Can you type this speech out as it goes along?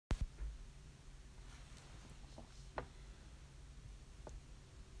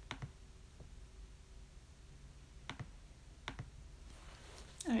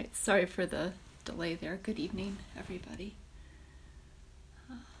right, sorry for the delay there. Good evening, everybody.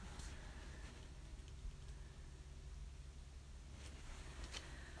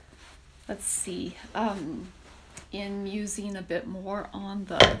 Let's see, in musing a bit more on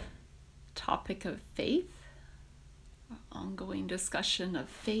the topic of faith, ongoing discussion of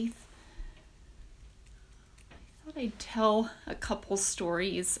faith, I thought I'd tell a couple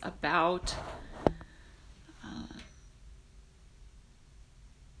stories about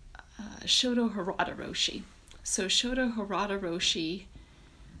Shodo Harada Roshi. So Shodo Harada Roshi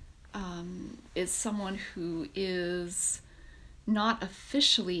is someone who is not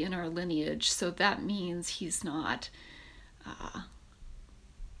officially in our lineage, so that means he's not,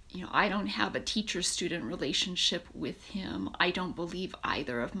 I don't have a teacher-student relationship with him. I don't believe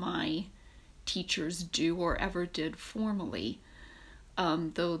either of my teachers do or ever did formally,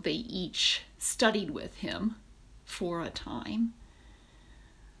 though they each studied with him for a time.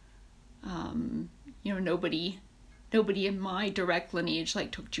 Nobody in my direct lineage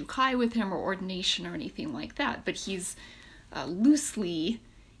took Jukai with him or ordination or anything like that, but he's loosely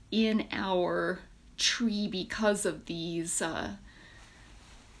in our tree because of these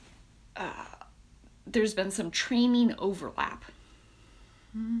there's been some training overlap.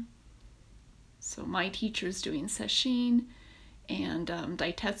 So my teacher's doing sesshin, and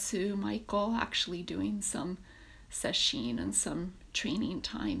Daitetsu Michael actually doing some sesshin and some training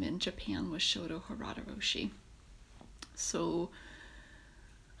time in Japan with Shodo Harada Roshi. So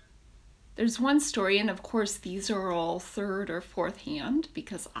there's one story, and of course these are all third or fourth hand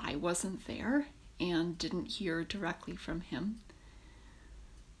because I wasn't there and didn't hear directly from him.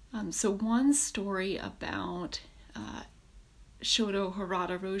 So one story about Shodo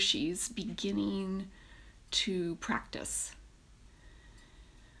Harada Roshi's beginning to practice.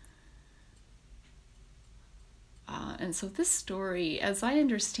 And so this story, as I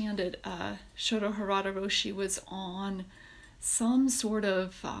understand it, Shodo Harada Roshi was on some sort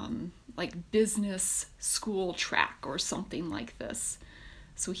of business school track or something like this.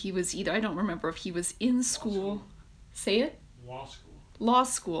 So he was either, I don't remember if he was in school. Say it? Law school. Law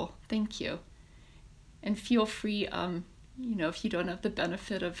school, thank you. And feel free, if you don't have the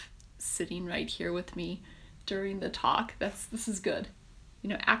benefit of sitting right here with me during the talk, this is good.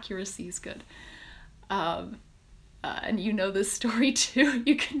 Accuracy is good. And this story too,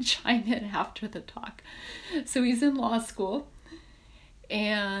 you can chime in after the talk. So he's in law school,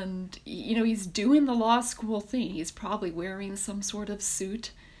 and he's doing the law school thing. He's probably wearing some sort of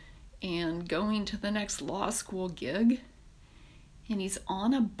suit and going to the next law school gig, and he's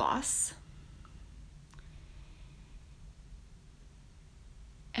on a bus.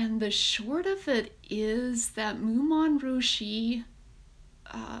 And the short of it is that Mumon Roshi,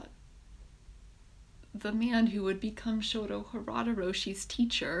 the man who would become Shodo Harada Roshi's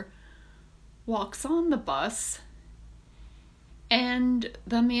teacher, walks on the bus, and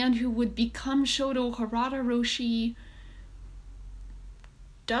the man who would become Shodo Harada Roshi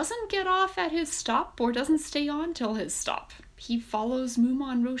doesn't get off at his stop or doesn't stay on till his stop. He follows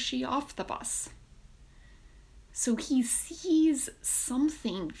Mumon Roshi off the bus. So he sees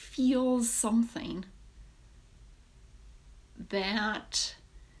something, feels something that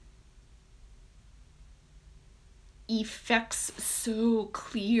effects so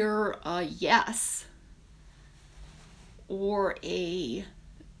clear a yes or a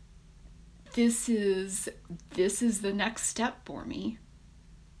this is the next step for me,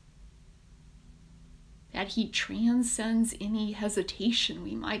 that he transcends any hesitation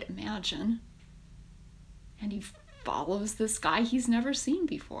we might imagine, and he follows this guy he's never seen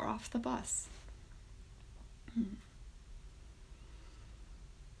before off the bus.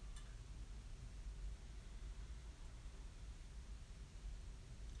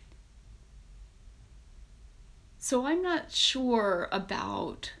 So I'm not sure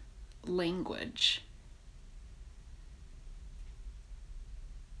about language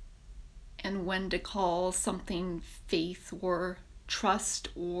and when to call something faith or trust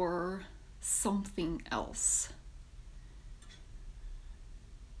or something else.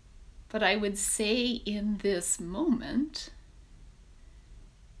 But I would say in this moment,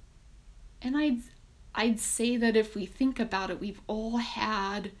 and I'd say that if we think about it, we've all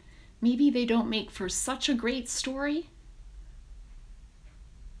had, maybe they don't make for such a great story,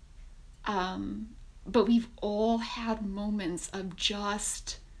 but we've all had moments of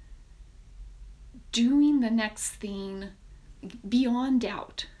just doing the next thing beyond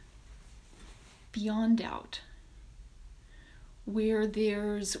doubt, where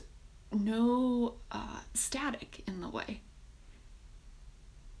there's no static in the way,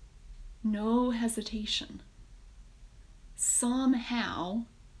 no hesitation. Somehow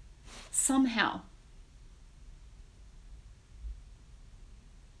somehow.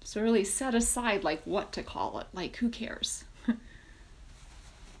 So really set aside like what to call it, like who cares?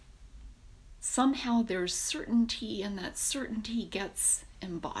 Somehow there's certainty, and that certainty gets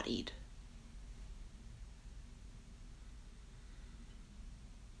embodied.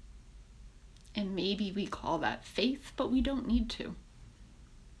 And maybe we call that faith, but we don't need to.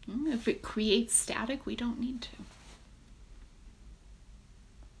 If it creates static, we don't need to.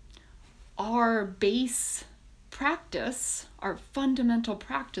 Our base practice, our fundamental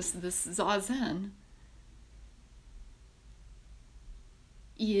practice, this Zazen,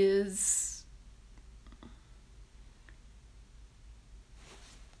 is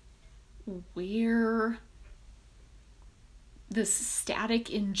where this static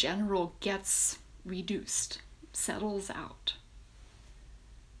in general gets reduced, settles out.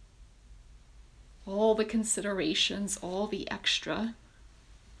 All the considerations, all the extra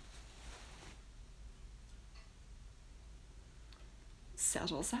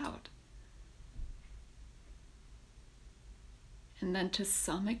settles out. And then to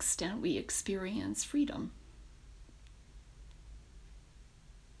some extent we experience freedom.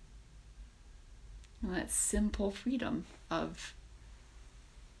 And that simple freedom of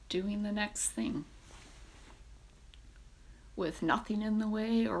doing the next thing with nothing in the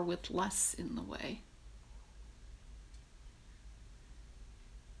way or with less in the way.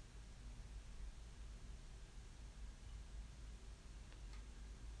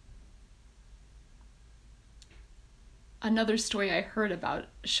 Another story I heard about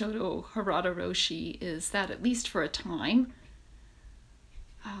Shodo Harada Roshi is that, at least for a time,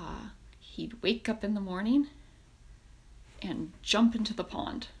 he'd wake up in the morning and jump into the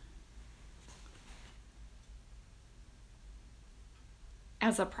pond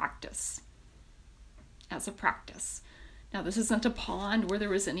as a practice. Now, this isn't a pond where there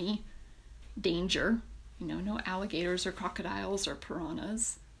was any danger, no alligators or crocodiles or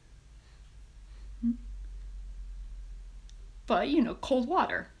piranhas. But, cold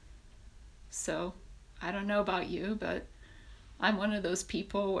water. So, I don't know about you, but I'm one of those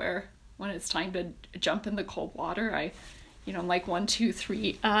people where when it's time to jump in the cold water, I'm like 1, 2,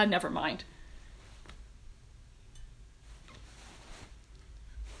 3, never mind.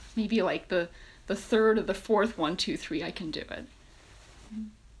 Maybe like the third or the fourth 1, 2, 3, I can do it.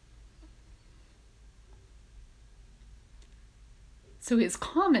 So his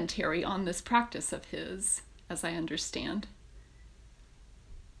commentary on this practice of his, as I understand,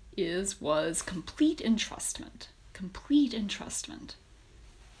 was complete entrustment.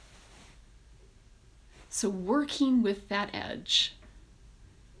 So working with that edge,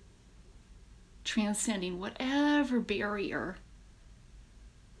 transcending whatever barrier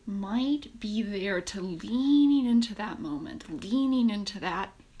might be there, to leaning into that moment, leaning into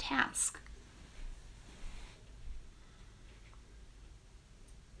that task.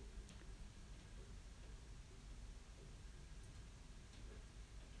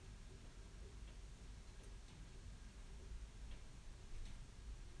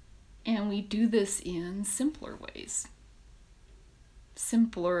 And we do this in simpler ways,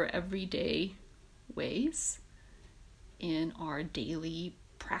 simpler everyday ways in our daily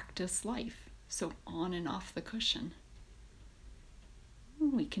practice life. So on and off the cushion.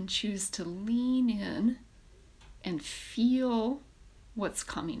 We can choose to lean in and feel what's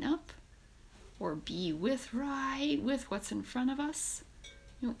coming up, or be right with what's in front of us,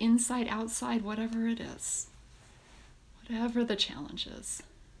 inside, outside, whatever it is, whatever the challenge is.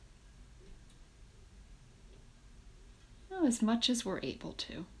 As much as we're able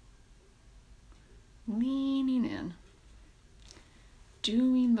to. Leaning in,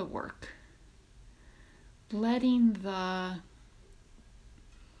 doing the work, letting the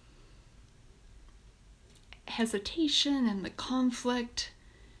hesitation and the conflict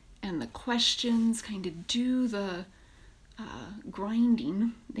and the questions kind of do the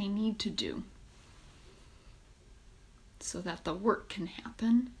grinding they need to do, so that the work can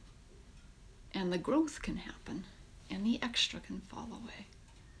happen and the growth can happen and the extra can fall away.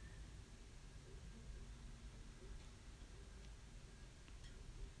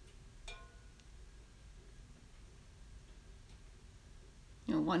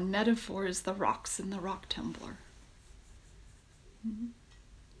 One metaphor is the rocks in the rock tumbler.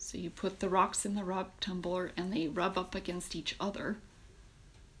 So you put the rocks in the rock tumbler and they rub up against each other,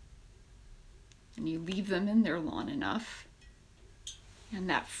 and you leave them in there long enough, and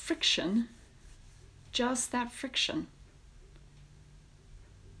that friction, just that friction,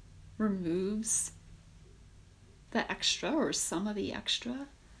 removes the extra or some of the extra.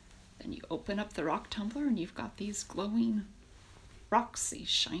 Then you open up the rock tumbler and you've got these glowing rocks, these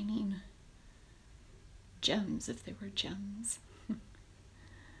shining gems, if they were gems.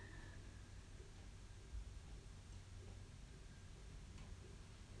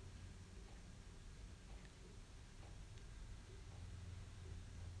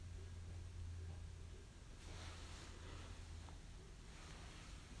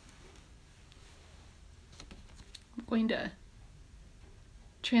 I'm going to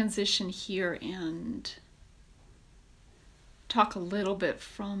transition here and talk a little bit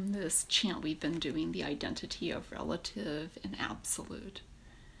from this chant we've been doing, the identity of relative and absolute.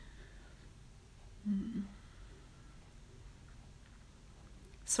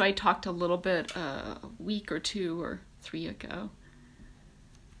 So I talked a little bit a week or 2 or 3 ago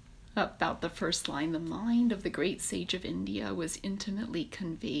about the first line. The mind of the great sage of India was intimately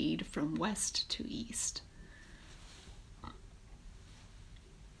conveyed from west to east.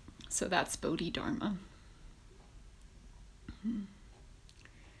 So that's Bodhidharma.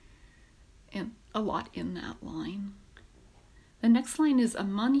 And a lot in that line. The next line is,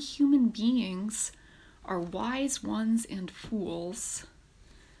 among human beings are wise ones and fools,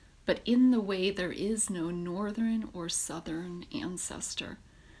 but in the way there is no northern or southern ancestor.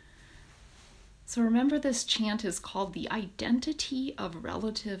 So remember, this chant is called the identity of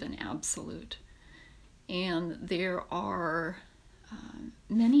relative and absolute. And there are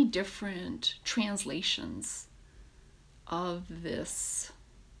many different translations of this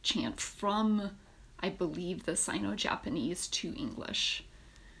chant from, I believe, the Sino-Japanese to English.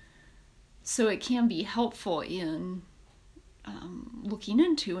 So it can be helpful in looking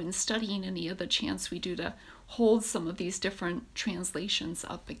into and studying any of the chants we do to hold some of these different translations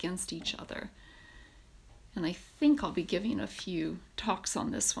up against each other. And I think I'll be giving a few talks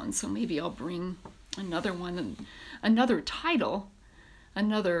on this one, so maybe I'll bring another one and another title,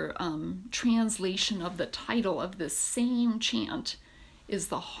 another translation of the title of this same chant is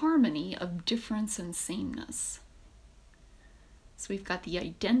The Harmony of Difference and Sameness. So we've got the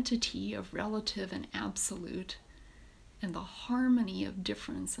identity of relative and absolute and the harmony of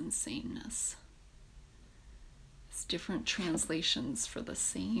difference and sameness. It's different translations for the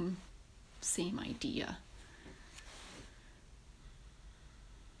same idea.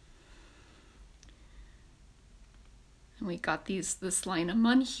 And we got this line,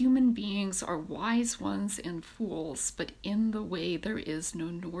 among human beings are wise ones and fools, but in the way there is no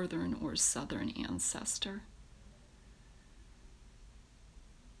northern or southern ancestor.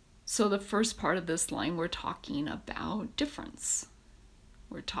 So the first part of this line, we're talking about difference.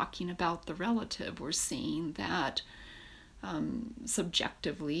 We're talking about the relative. We're saying that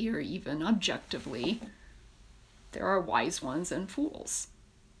subjectively or even objectively, there are wise ones and fools.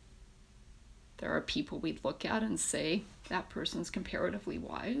 There are people we'd look at and say, that person's comparatively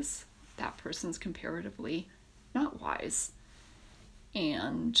wise, that person's comparatively not wise.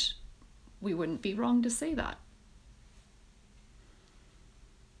 And we wouldn't be wrong to say that.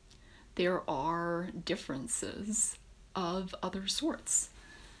 There are differences of other sorts.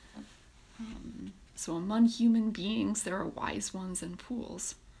 So among human beings, there are wise ones and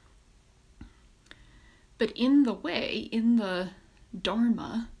fools. But in the way, in the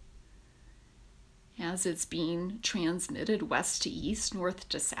Dharma, as it's being transmitted west to east, north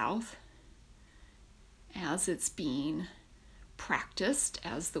to south, as it's being practiced,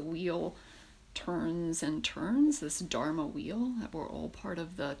 as the wheel turns and turns, this Dharma wheel that we're all part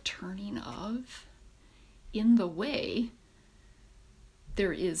of the turning of, in the way,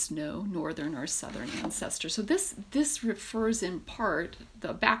 there is no northern or southern ancestor. So this refers in part,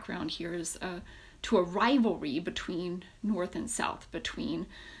 the background here is to a rivalry between north and south, between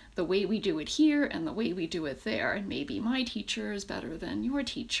the way we do it here and the way we do it there. And maybe my teacher is better than your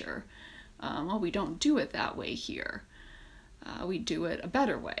teacher. Well, we don't do it that way here. We do it a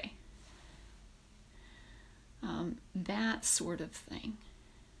better way. That sort of thing.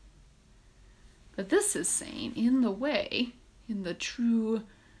 But this is saying, in the way, in the true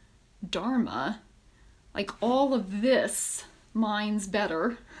Dharma, like all of this, mine's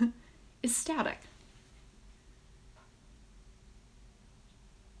better, is static.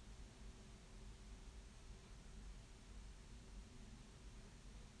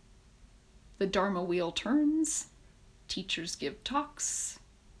 The Dharma wheel turns, teachers give talks,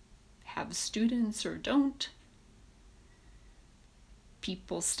 have students or don't.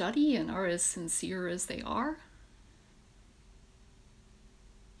 People study and are as sincere as they are.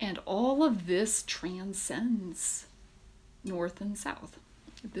 And all of this transcends north and south,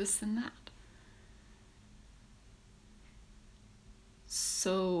 this and that.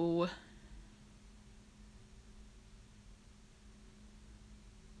 So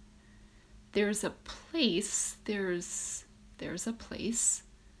there's a place, there's there's a place.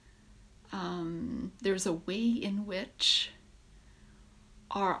 There's a way in which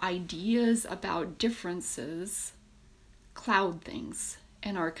our ideas about differences cloud things,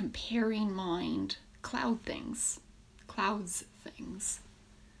 and our comparing mind clouds things.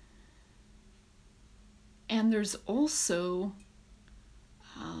 And there's also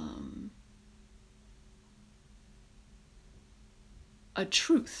a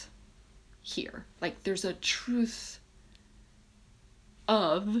truth here. Like there's a truth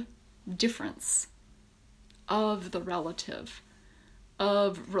of difference, of the relative,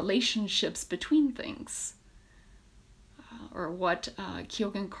 of relationships between things, or what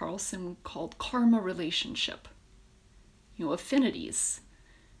Kjorgen Carlson called karma relationship. Affinities.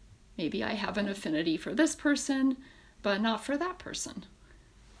 Maybe I have an affinity for this person, but not for that person.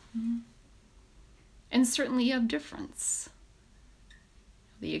 And certainly of difference.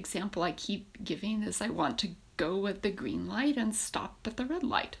 The example I keep giving is I want to go at the green light and stop at the red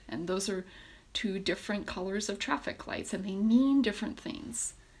light. And those are two different colors of traffic lights, and they mean different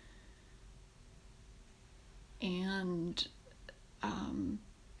things. And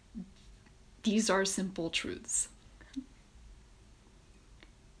these are simple truths.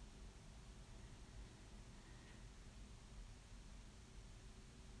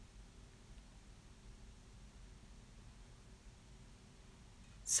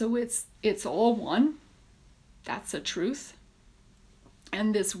 So it's all one. That's a truth.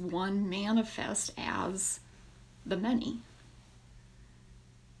 And this one manifests as the many.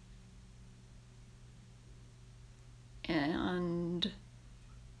 And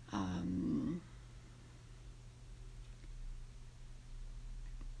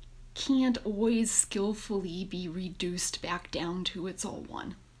can't always skillfully be reduced back down to it's all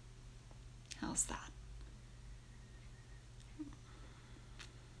one. How's that?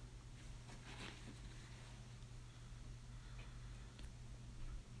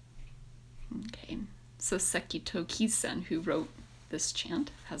 Okay, so Sekito Kisen, who wrote this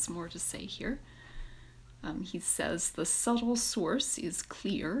chant, has more to say here. He says, the subtle source is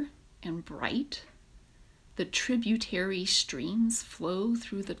clear and bright. The tributary streams flow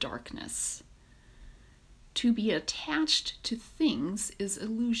through the darkness. To be attached to things is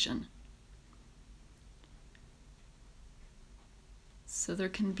illusion. So there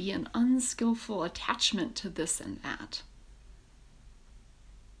can be an unskillful attachment to this and that.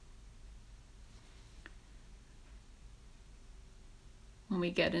 When we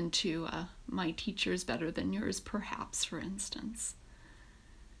get into my teacher's better than yours, perhaps, for instance.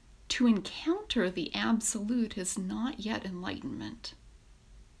 To encounter the absolute is not yet enlightenment.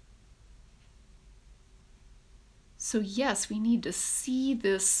 So yes, we need to see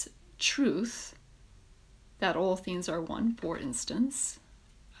this truth that all things are one, for instance,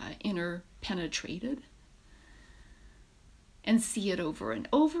 interpenetrated, and see it over and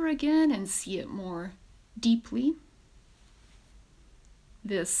over again and see it more deeply.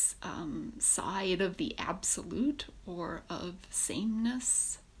 This side of the absolute or of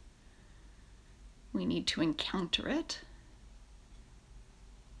sameness. We need to encounter it.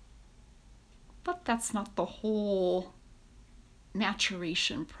 But that's not the whole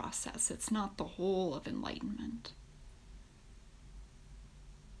maturation process. It's not the whole of enlightenment.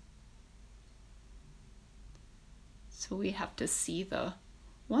 So we have to see the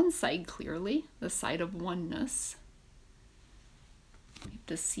one side clearly, the side of oneness. We have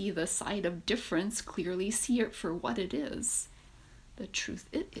to see the side of difference clearly, see it for what it is, the truth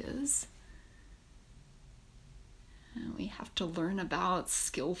it is. And we have to learn about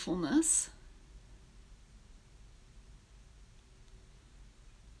skillfulness.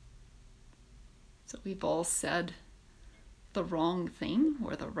 So we've all said the wrong thing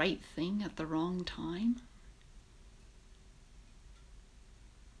or the right thing at the wrong time.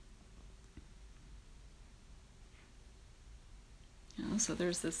 So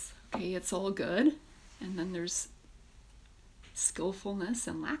there's this, okay, it's all good, and then there's skillfulness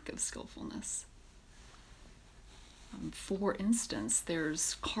and lack of skillfulness. For instance,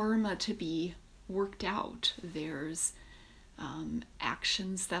 there's karma to be worked out. There's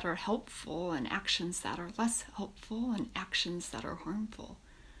actions that are helpful and actions that are less helpful and actions that are harmful.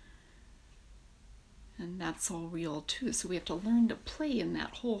 And that's all real too. So we have to learn to play in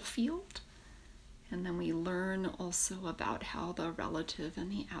that whole field. And then we learn also about how the relative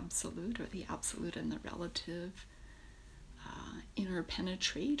and the absolute, or the absolute and the relative,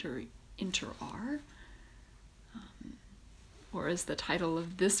 interpenetrate or inter-are. Or as the title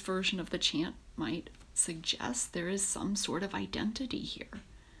of this version of the chant might suggest, there is some sort of identity here.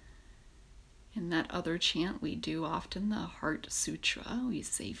 In that other chant we do often, the Heart Sutra, we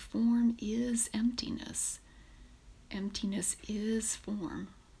say form is emptiness. emptiness is form.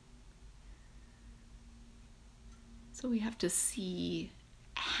 So we have to see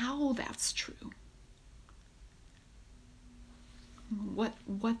how that's true. What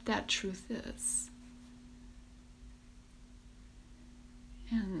that truth is.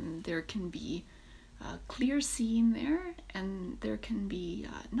 And there can be clear seeing there, and there can be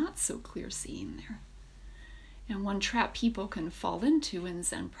not so clear seeing there. And one trap people can fall into in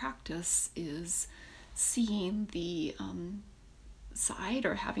Zen practice is seeing the side,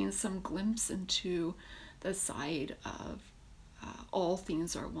 or having some glimpse into the side of all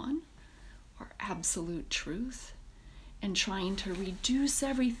things are one, or absolute truth, and trying to reduce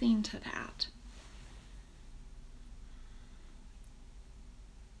everything to that.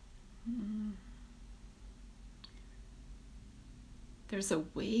 There's a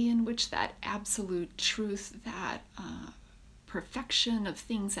way in which that absolute truth, that perfection of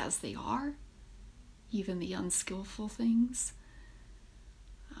things as they are, even the unskillful things,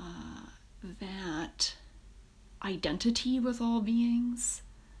 that identity with all beings,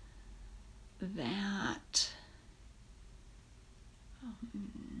 that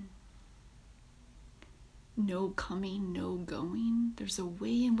no coming, no going. There's a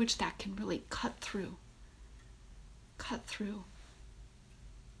way in which that can really cut through.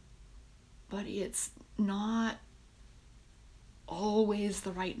 But it's not always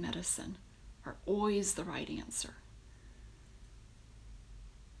the right medicine, or always the right answer,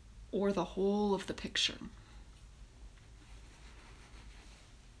 or the whole of the picture.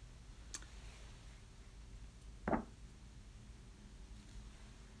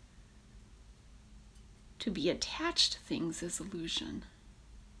 To be attached to things is illusion.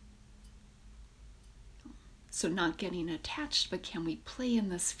 So not getting attached, but can we play in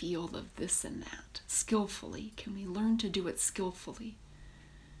this field of this and that skillfully? Can we learn to do it skillfully?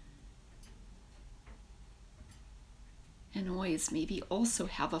 And always maybe also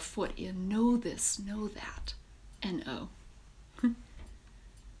have a foot in know this, know that, N-O.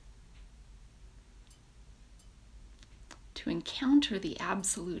 To encounter the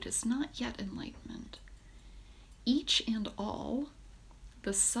absolute is not yet enlightenment. Each and all,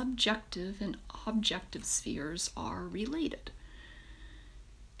 the subjective and objective spheres are related,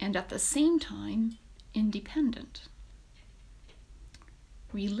 and at the same time independent.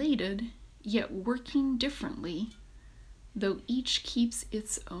 Related, yet working differently, though each keeps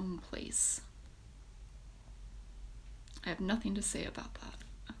its own place. I have nothing to say about that.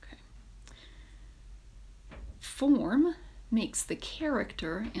 Okay. Form makes the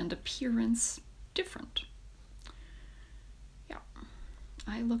character and appearance different.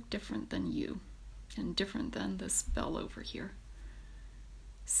 I look different than you, and different than this bell over here.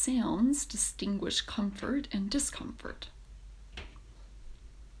 Sounds distinguish comfort and discomfort.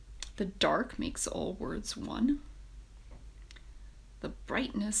 The dark makes all words one. The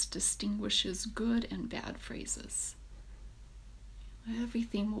brightness distinguishes good and bad phrases.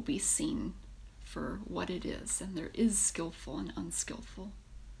 Everything will be seen for what it is, and there is skillful and unskillful.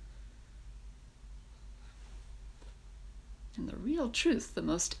 And the real truth, the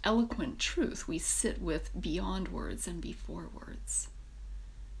most eloquent truth, we sit with beyond words and before words.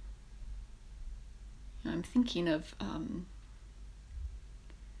 I'm thinking of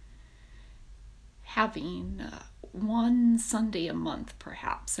having one Sunday a month,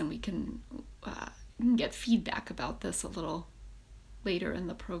 perhaps, and we can get feedback about this a little later in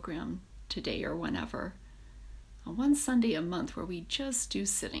the program today or whenever. One Sunday a month where we just do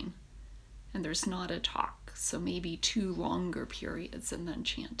sitting, and there's not a talk. So maybe 2 longer periods and then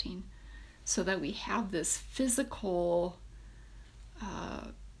chanting, so that we have this physical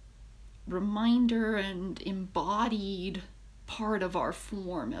reminder and embodied part of our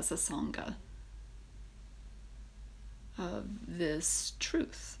form as a Sangha of this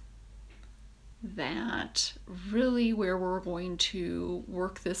truth. That really where we're going to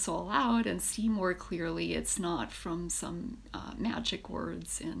work this all out and see more clearly, it's not from some magic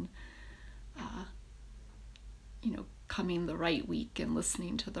words in coming the right week and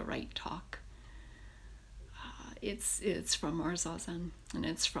listening to the right talk. It's from our zazen, and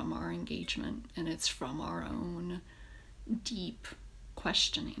it's from our engagement, and it's from our own deep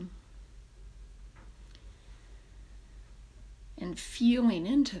questioning. And feeling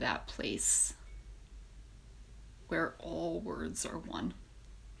into that place where all words are one,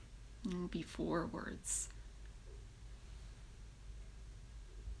 before words.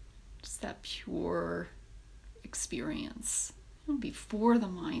 Just that pure experience, before the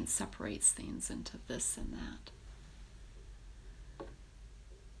mind separates things into this and that.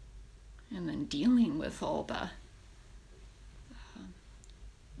 And then dealing with all the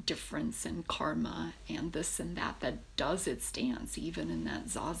difference and karma and this and that does its dance, even in that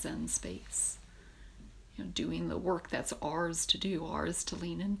zazen space. Doing the work that's ours to do, ours to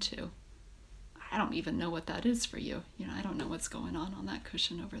lean into. I don't even know what that is for you. I don't know what's going on that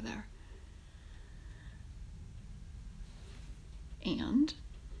cushion over there. And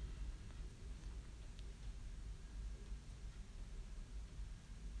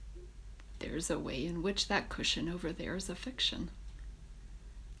there's a way in which that cushion over there is a fiction.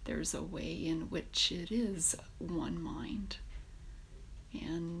 There's a way in which it is one mind.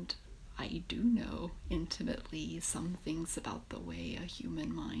 And I do know intimately some things about the way a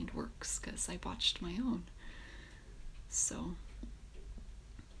human mind works because I watched my own. So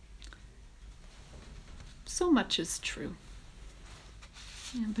much is true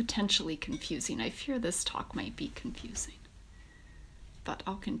and potentially confusing. I fear this talk might be confusing, but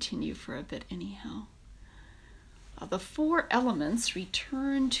I'll continue for a bit anyhow. The 4 elements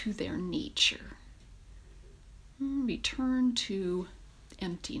return to their nature, return to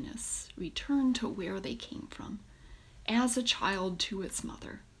emptiness, return to where they came from, as a child to its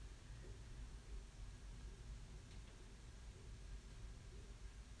mother.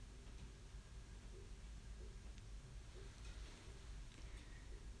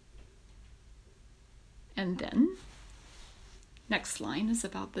 And then, next line is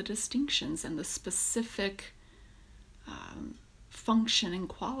about the distinctions and the specific function and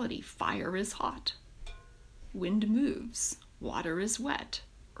quality. Fire is hot, wind moves, water is wet,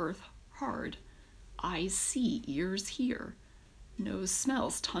 earth hard, eyes see, ears hear, nose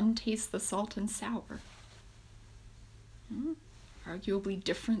smells, tongue tastes the salt and sour. Arguably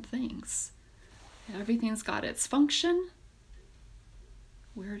different things. Everything's got its function.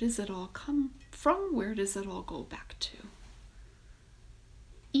 Where does it all come from? Where does it all go back to?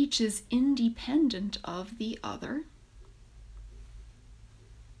 Each is independent of the other.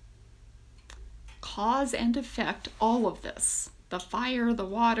 Cause and effect, all of this. The fire, the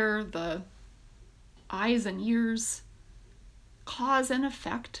water, the eyes and ears. Cause and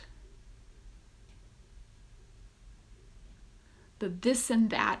effect. The this and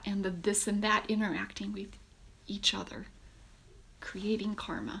that and the this and that interacting with each other, creating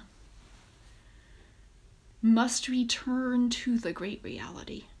karma, must return to the great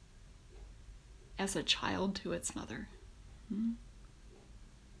reality as a child to its mother.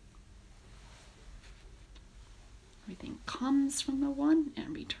 Everything comes from the one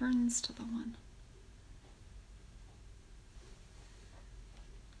and returns to the one.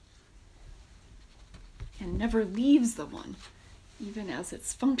 And never leaves the one, even as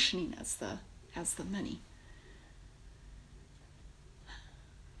it's functioning as the many.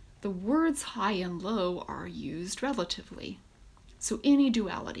 The words high and low are used relatively. So any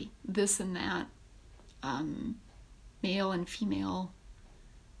duality, this and that, male and female,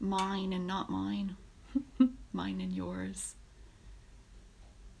 mine and not mine, mine and yours.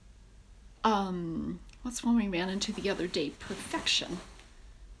 What's one we ran into the other day? Perfection.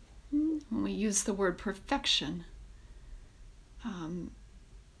 When we use the word perfection,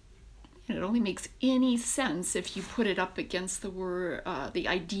 it only makes any sense if you put it up against the word, the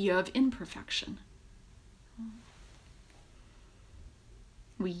idea of imperfection.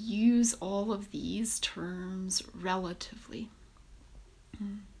 We use all of these terms relatively.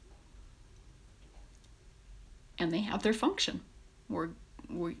 And they have their function.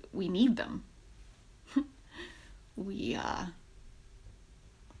 We need them.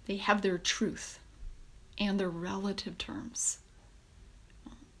 They have their truth and their relative terms.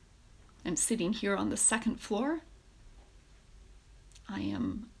 I'm sitting here on the 2nd floor. I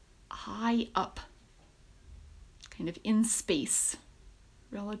am high up, kind of in space,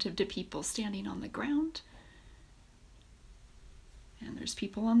 relative to people standing on the ground. And there's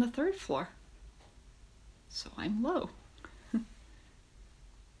people on the 3rd floor. So I'm low.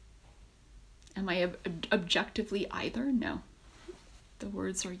 Am I objectively either? No. The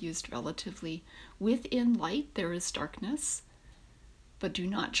words are used relatively. Within light there is darkness, but do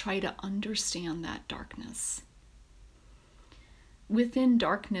not try to understand that darkness. Within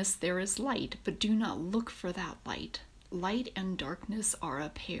darkness there is light, but do not look for that light. Light and darkness are a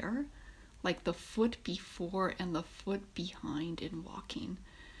pair, like the foot before and the foot behind in walking.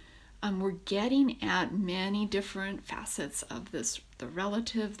 We're getting at many different facets of this, the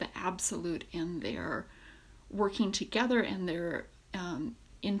relative, the absolute, and their working together and their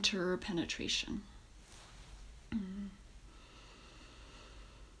interpenetration.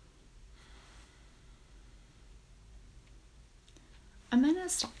 I'm going to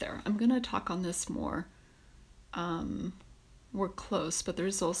stop there. I'm going to talk on this more. We're close, but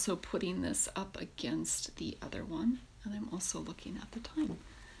there's also putting this up against the other one, and I'm also looking at the time.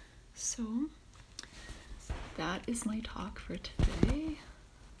 So that is my talk for today.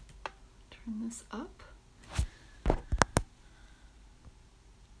 Turn this up.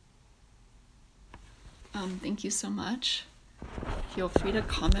 Thank you so much. Feel free to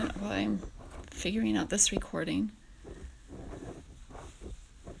comment while I'm figuring out this recording.